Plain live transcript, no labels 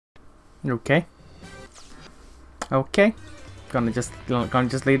Okay. Okay. Gonna just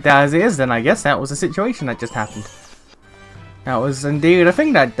leave that as it is then, I guess. That was a situation that just happened. That was indeed a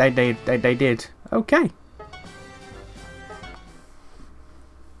thing that they did. Okay.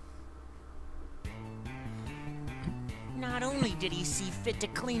 Not only did he see fit to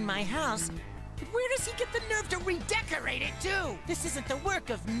clean my house, but where does he get the nerve to redecorate it too? This isn't the work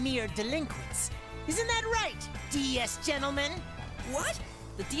of mere delinquents. Isn't that right, Diez Gentlemen? What?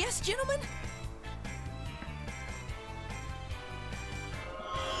 The Diez Gentlemen?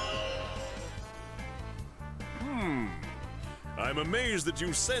 I'm amazed that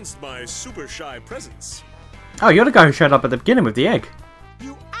you sensed my super shy presence. Oh, you're the guy who showed up at the beginning with the egg.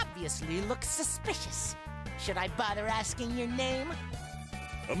 You obviously look suspicious. Should I bother asking your name?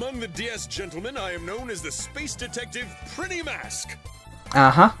 Among the Diez Gentlemen, I am known as the Space Detective Prinny Mask.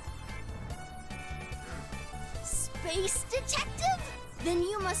 Uh-huh. Space detective? Then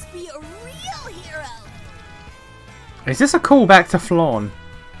you must be a real hero. Is this a callback to Flawn?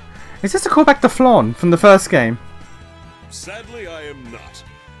 Is this a callback to Flawn from the first game? Sadly, I am not.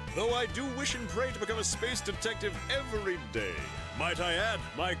 Though I do wish and pray to become a space detective every day. Might I add,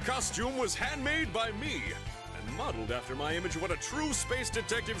 my costume was handmade by me, and modeled after my image of what a true space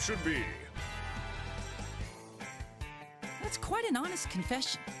detective should be. That's quite an honest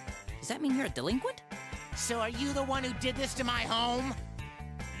confession. Does that mean you're a delinquent? So are you the one who did this to my home?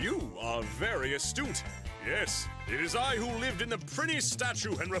 You are very astute. Yes, it is I who lived in the Prinny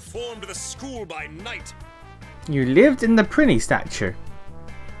statue and reformed the school by night. You lived in the Prinny statue.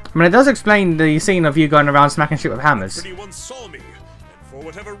 I mean, it does explain the scene of you going around smacking shit with hammers. Prinny once saw me, and for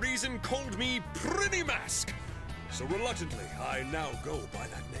whatever reason called me Prinny Mask. So reluctantly, I now go by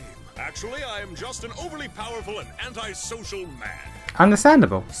that name. Actually, I am just an overly powerful and antisocial man.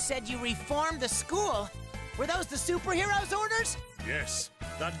 Understandable. Said you reformed the school? Were those the superheroes' orders? Yes,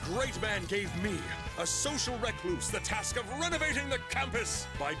 that great man gave me, a social recluse, the task of renovating the campus.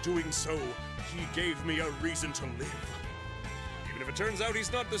 By doing so, he gave me a reason to live. Even if it turns out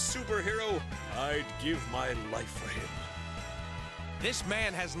he's not the superhero, I'd give my life for him. This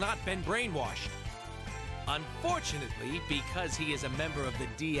man has not been brainwashed. Unfortunately, because he is a member of the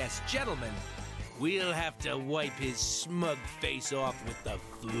Diez Gentlemen, we'll have to wipe his smug face off with the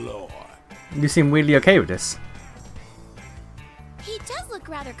floor. You seem weirdly okay with this. He does look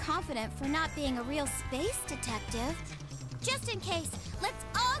rather confident for not being a real space detective. Just in case, let's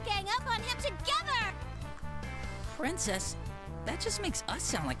all gang up on him together! Princess, that just makes us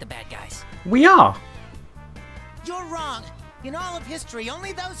sound like the bad guys. We are. You're wrong. In all of history,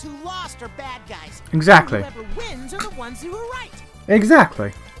 only those who lost are bad guys. Exactly. Whoever wins are the ones who are right.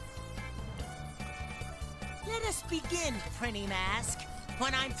 Exactly. Let us begin, Prinny Mask.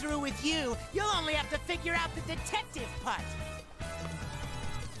 When I'm through with you, you'll only have to figure out the detective part.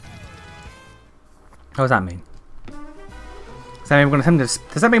 What does that mean? Does that mean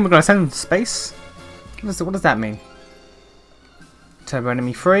we're going to send him to space? What does that mean? Turbo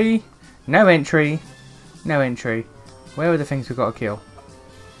enemy free. No entry. No entry. Where are the things we've got to kill?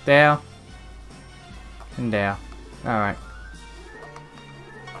 There. And there. Alright.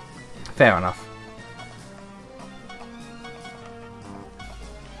 Fair enough.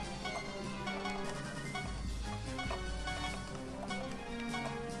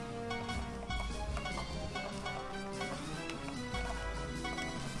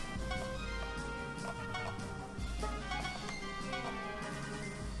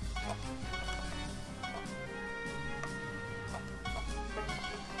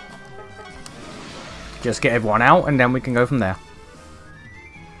 Just get everyone out and then we can go from there.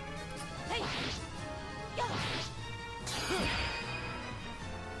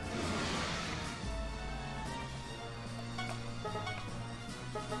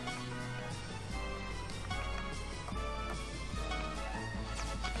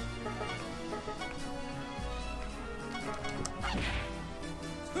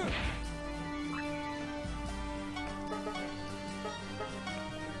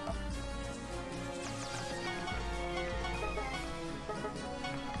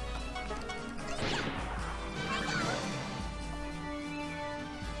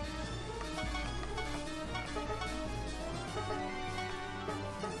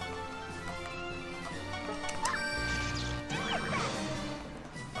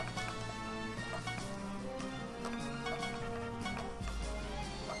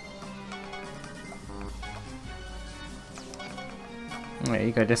 Right,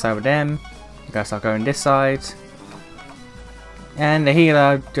 you go this side with them. You guys start going this side. And the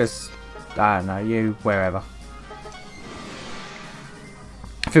healer just, I don't know, you wherever.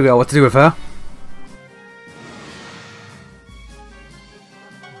 Figure out what to do with her.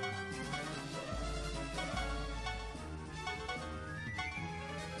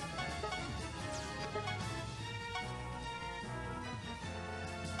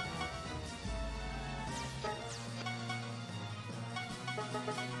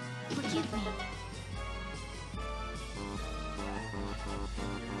 Forgive me.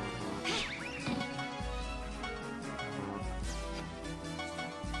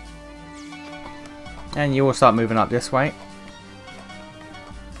 And you will start moving up this way.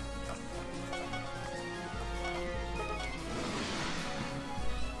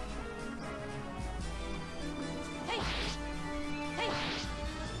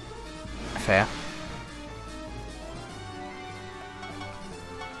 Fair.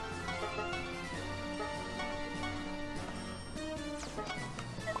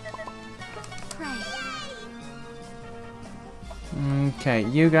 Okay,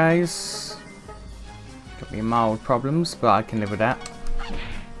 you guys got me mild problems, but I can live with that.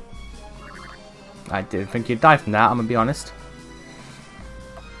 I didn't think you'd die from that, I'm gonna be honest.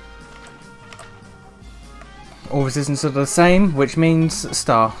 All resistance are the same, which means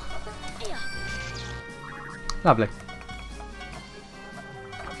star. Lovely.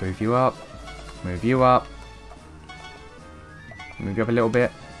 Move you up. Move you up. Move you up a little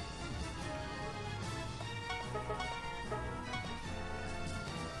bit.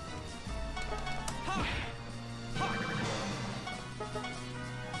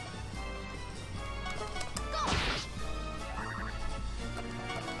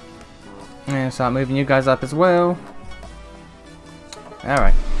 And start moving you guys up as well.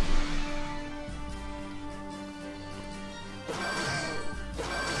 Alright.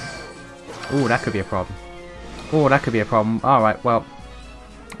 Ooh, that could be a problem. Ooh, that could be a problem. Alright, well.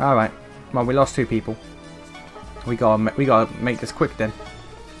 Alright. Well, we lost 2 people. We gotta make this quick then.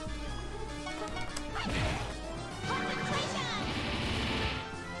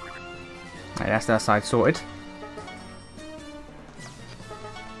 Right, that's that side sorted.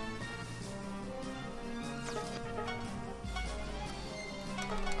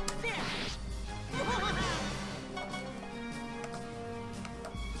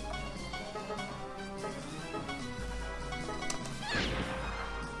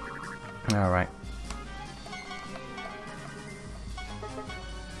 Alright.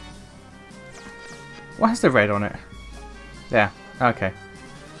 What has the red on it? Yeah, okay.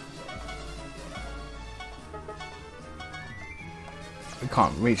 We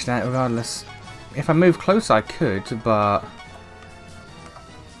can't reach that regardless. If I move closer I could, but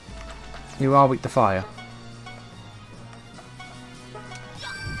you are weak to fire.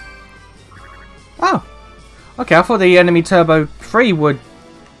 Oh! Okay, I thought the enemy turbo 3 would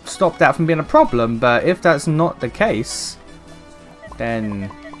stop that from being a problem, but if that's not the case, then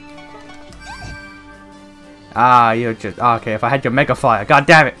you're just okay. If I had your mega fire, god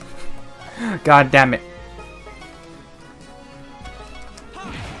damn it, god damn it.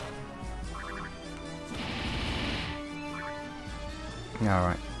 All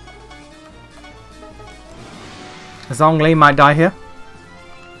right, Zhongli might die here.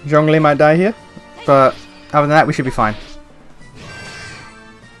 Zhongli might die here, but other than that, we should be fine.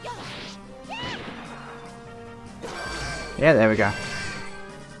 Yeah, there we go.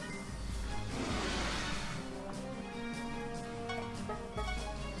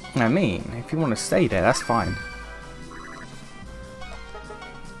 I mean, if you want to stay there, that's fine.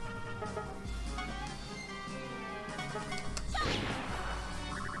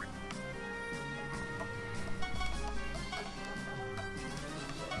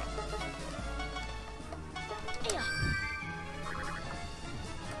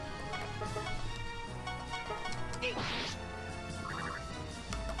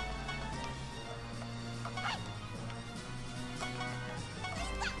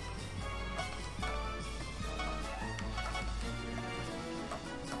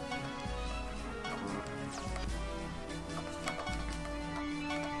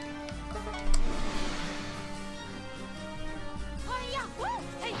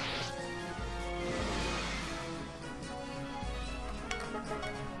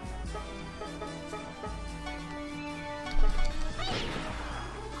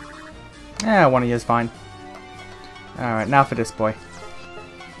 Yeah, one of you is fine. Alright, now for this boy.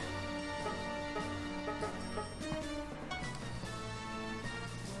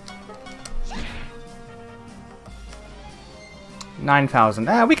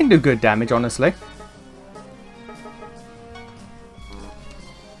 $9,000. We can do good damage, honestly.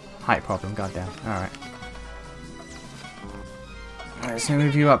 Height problem, goddamn. Alright. Let's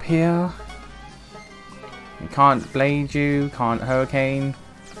move you up here. We can't blade you, can't hurricane.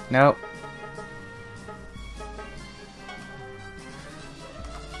 Nope.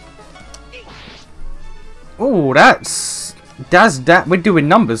 Oh, that's that. We're doing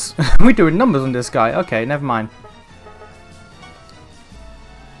numbers. We're doing numbers on this guy. Okay, never mind.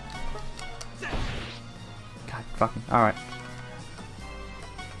 God, fucking. All right.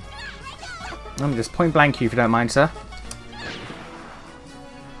 Let me just point blank you if you don't mind, sir.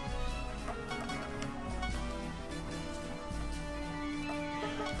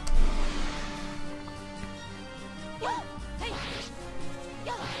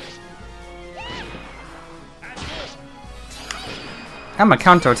 I'm a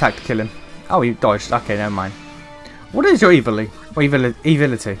counter attack to kill him. Oh, he dodged. Okay, never mind. What is your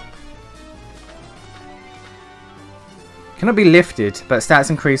evility? Cannot be lifted, but stats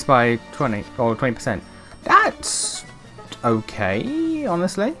increased by 20 or 20%. That's okay,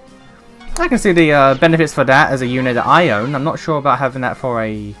 honestly. I can see the benefits for that as a unit that I own. I'm not sure about having that for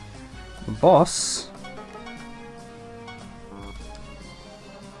a boss.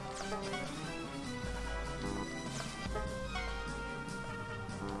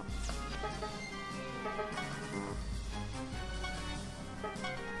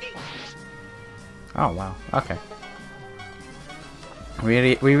 Oh wow, okay.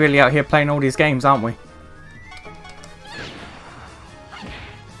 We really out here playing all these games, aren't we?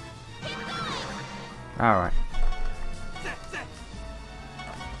 Alright.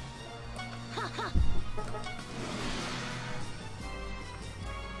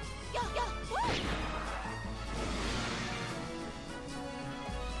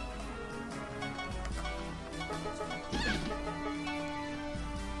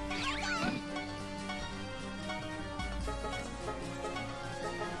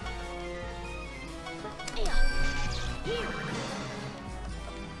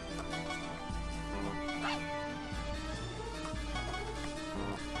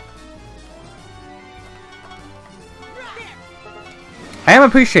 I am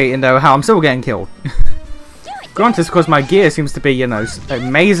appreciating though how I'm still getting killed. Granted, because my gear seems to be, you know,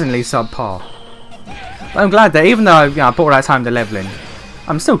 amazingly subpar. But I'm glad that even though I put all that time to leveling,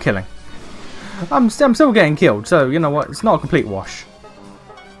 I'm still killing. I'm still getting killed, so you know what? It's not a complete wash.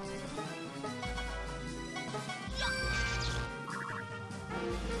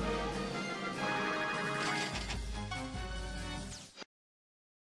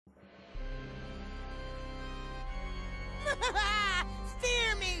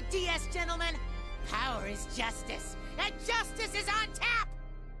 Fear me, Diez Gentlemen! Power is justice, and justice is on tap!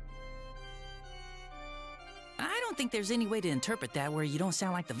 I don't think there's any way to interpret that where you don't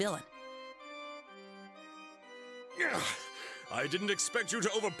sound like the villain. I didn't expect you to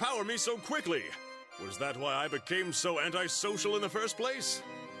overpower me so quickly. Was that why I became so antisocial in the first place?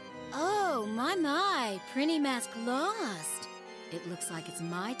 Oh, my. Prinny mask lost. It looks like it's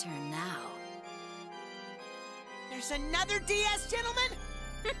my turn now. There's another Diez Gentleman?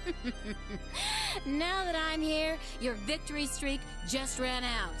 Now that I'm here, your victory streak just ran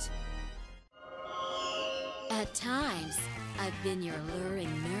out. At times, I've been your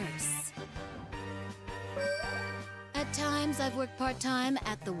luring nurse. At times, I've worked part-time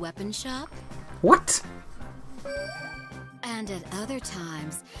at the weapon shop. What? And at other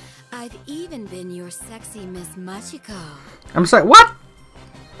times, I've even been your sexy Miss Machiko. I'm sorry, what?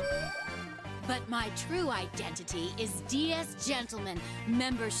 But my true identity is Diez Gentlemen,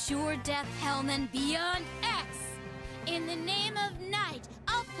 member Sure Death Hellman Beyond X. In the name of night,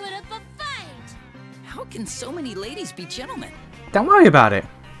 I'll put up a fight. How can so many ladies be gentlemen? Don't worry about it.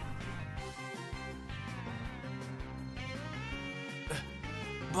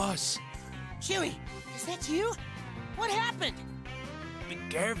 Boss, Chewie, is that you? What happened? be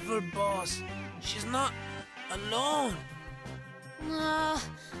careful, boss. She's not alone.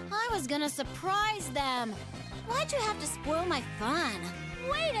 I was gonna surprise them. Why'd you have to spoil my fun?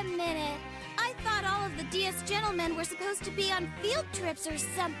 Wait a minute. I thought all of the Diez Gentlemen were supposed to be on field trips or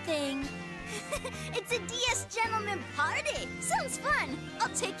something. It's a Diez Gentlemen party. Sounds fun. I'll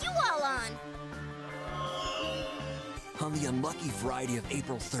take you all on. On the unlucky Friday of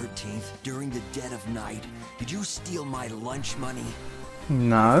April 13th, during the dead of night, did you steal my lunch money?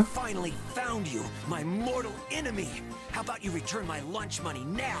 No. Finally found you, my mortal enemy! How about you return my lunch money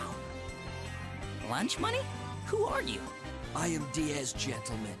now? Lunch money? Who are you? I am Diez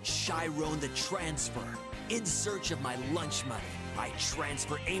Gentlemen, Chiron the Transfer. In search of my lunch money, I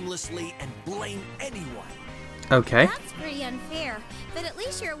transfer aimlessly and blame anyone. Okay. That's pretty unfair, but at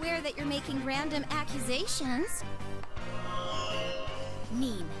least you're aware that you're making random accusations.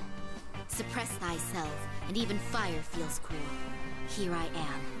 Mean. Suppress thyself, and even fire feels cool. Here I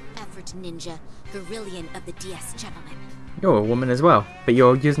am, effort ninja, Gorillion of the Diez Gentlemen. You're a woman as well, but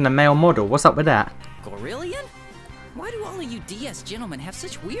you're using a male model. What's up with that? Gorillion? Why do all of you Diez Gentlemen have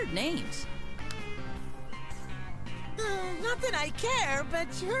such weird names? Not that I care, but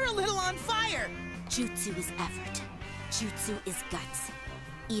you're a little on fire. Jutsu is effort. Jutsu is guts.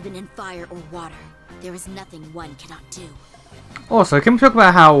 Even in fire or water, there is nothing one cannot do. Also, can we talk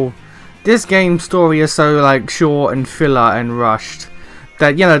about how this game's story is so like short and filler and rushed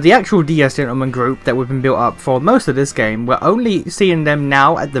that, you know, the actual Diez Gentlemen group that we've been built up for most of this game, we're only seeing them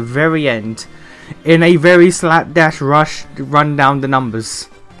now at the very end in a very slapdash rush to run down the numbers.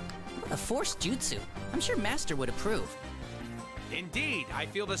 A forced jutsu. I'm sure Master would approve. Indeed, I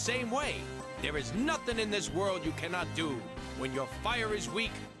feel the same way. There is nothing in this world you cannot do. When your fire is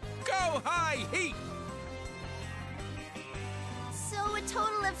weak, go high heat! So a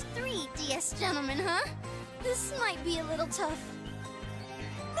total of 3 DS Gentlemen, huh? This might be a little tough.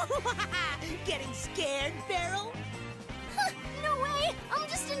 Getting scared, Beryl? Huh, no way! I'm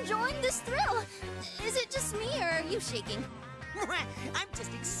just enjoying this thrill. Is it just me, or are you shaking? I'm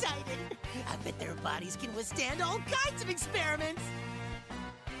just excited. I bet their bodies can withstand all kinds of experiments.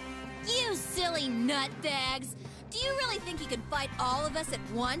 You silly nutbags! Do you really think you can fight all of us at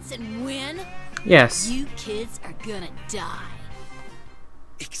once and win? Yes. You kids are gonna die.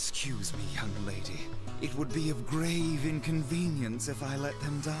 Excuse me, young lady. It would be of grave inconvenience if I let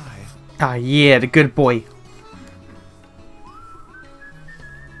them die. Ah, yeah, the good boy.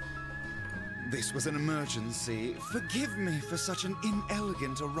 This was an emergency. Forgive me for such an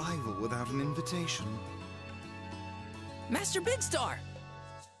inelegant arrival without an invitation. Master Big Star!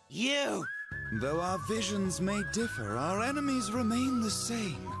 You! Though our visions may differ, our enemies remain the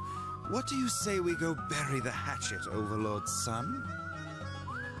same. What do you say we go bury the hatchet, Overlord's son?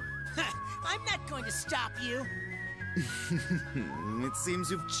 I'm not going to stop you. It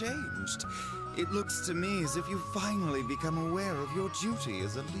seems you've changed. It looks to me as if you've finally become aware of your duty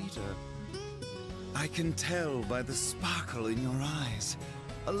as a leader. I can tell by the sparkle in your eyes,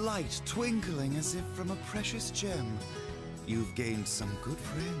 a light twinkling as if from a precious gem. You've gained some good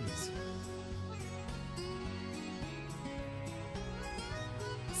friends.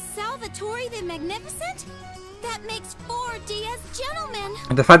 Salvatore the Magnificent? That makes 4 Diez Gentlemen.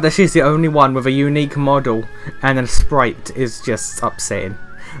 And the fact that she's the only one with a unique model and a sprite is just upsetting.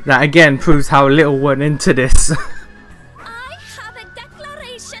 That again proves how little went into this. I have a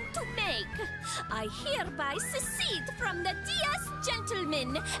declaration to make. I hereby secede from the Diez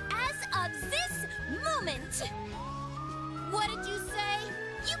Gentlemen as of this moment. What did you say?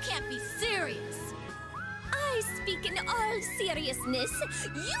 You can't be serious. I speak in all seriousness.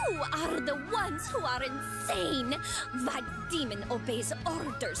 You are the ones who are insane. That demon obeys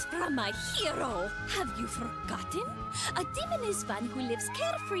orders from a hero. Have you forgotten? A demon is one who lives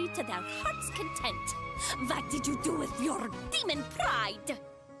carefree to their heart's content. What did you do with your demon pride?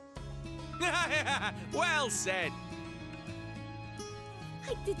 Well said.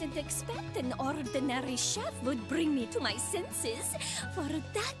 I didn't expect an ordinary chef would bring me to my senses. For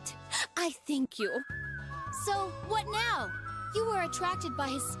that, I thank you. So, what now? You were attracted by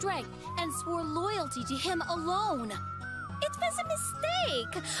his strength and swore loyalty to him alone. It was a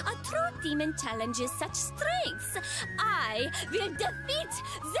mistake. A true demon challenges such strengths. I will defeat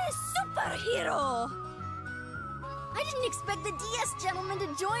the superhero. I didn't expect the DS Gentlemen to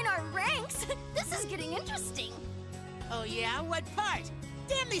join our ranks. This is getting interesting. Oh yeah? What part?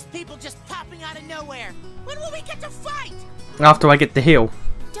 Damn these people just popping out of nowhere. When will we get to fight? After I get the heal.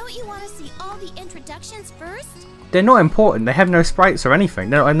 Don't you want to see all the introductions first? They're not important. They have no sprites or anything.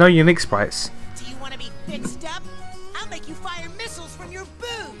 No unique sprites. Do you want to be fixed up? I'll make you fire missiles from your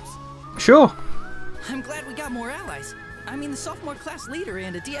boobs. Sure. I'm glad we got more allies. I mean, the sophomore class leader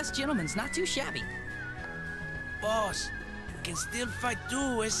and a DS Gentleman's not too shabby. Boss, we can still fight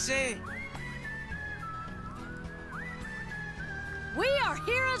too, ese. We are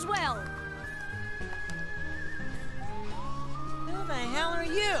here as well. Who the hell are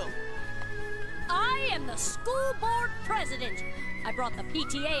you? I am the school board president. I brought the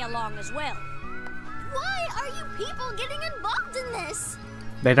PTA along as well. Why are you people getting involved in this?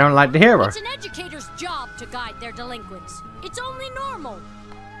 They don't like the hero. It's an educator's job to guide their delinquents. It's only normal.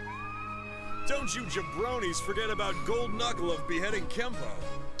 Don't you jabronis forget about Gold Knuckle of beheading Kempo.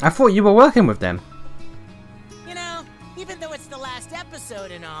 I thought you were working with them. You know, even though it's the last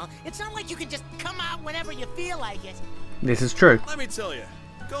episode and all, it's not like you can just come out whenever you feel like it. This is true. Let me tell you,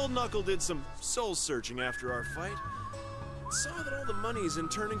 Gold Knuckle did some soul searching after our fight. Saw that all the money's in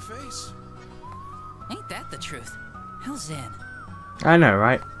turning face. Ain't that the truth? How's Zen? I know,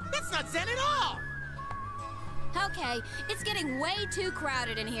 right? That's not Zen at all! Okay, it's getting way too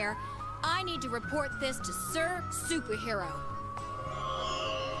crowded in here. I need to report this to Sir Superhero.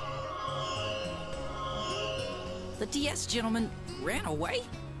 The DS Gentleman ran away?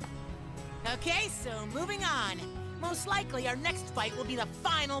 Okay, so moving on. Most likely our next fight will be the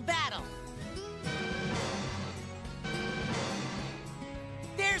final battle.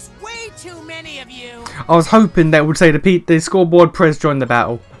 There's way too many of you. I was hoping that would say the scoreboard press joined the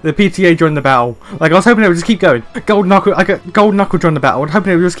battle. The PTA joined the battle. Like, I was hoping it would just keep going. Gold Knuckle, I got Gold Knuckle joined the battle. I was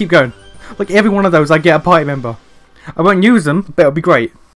hoping it would just keep going. Like, every one of those, I get a party member. I won't use them, but it'll be great.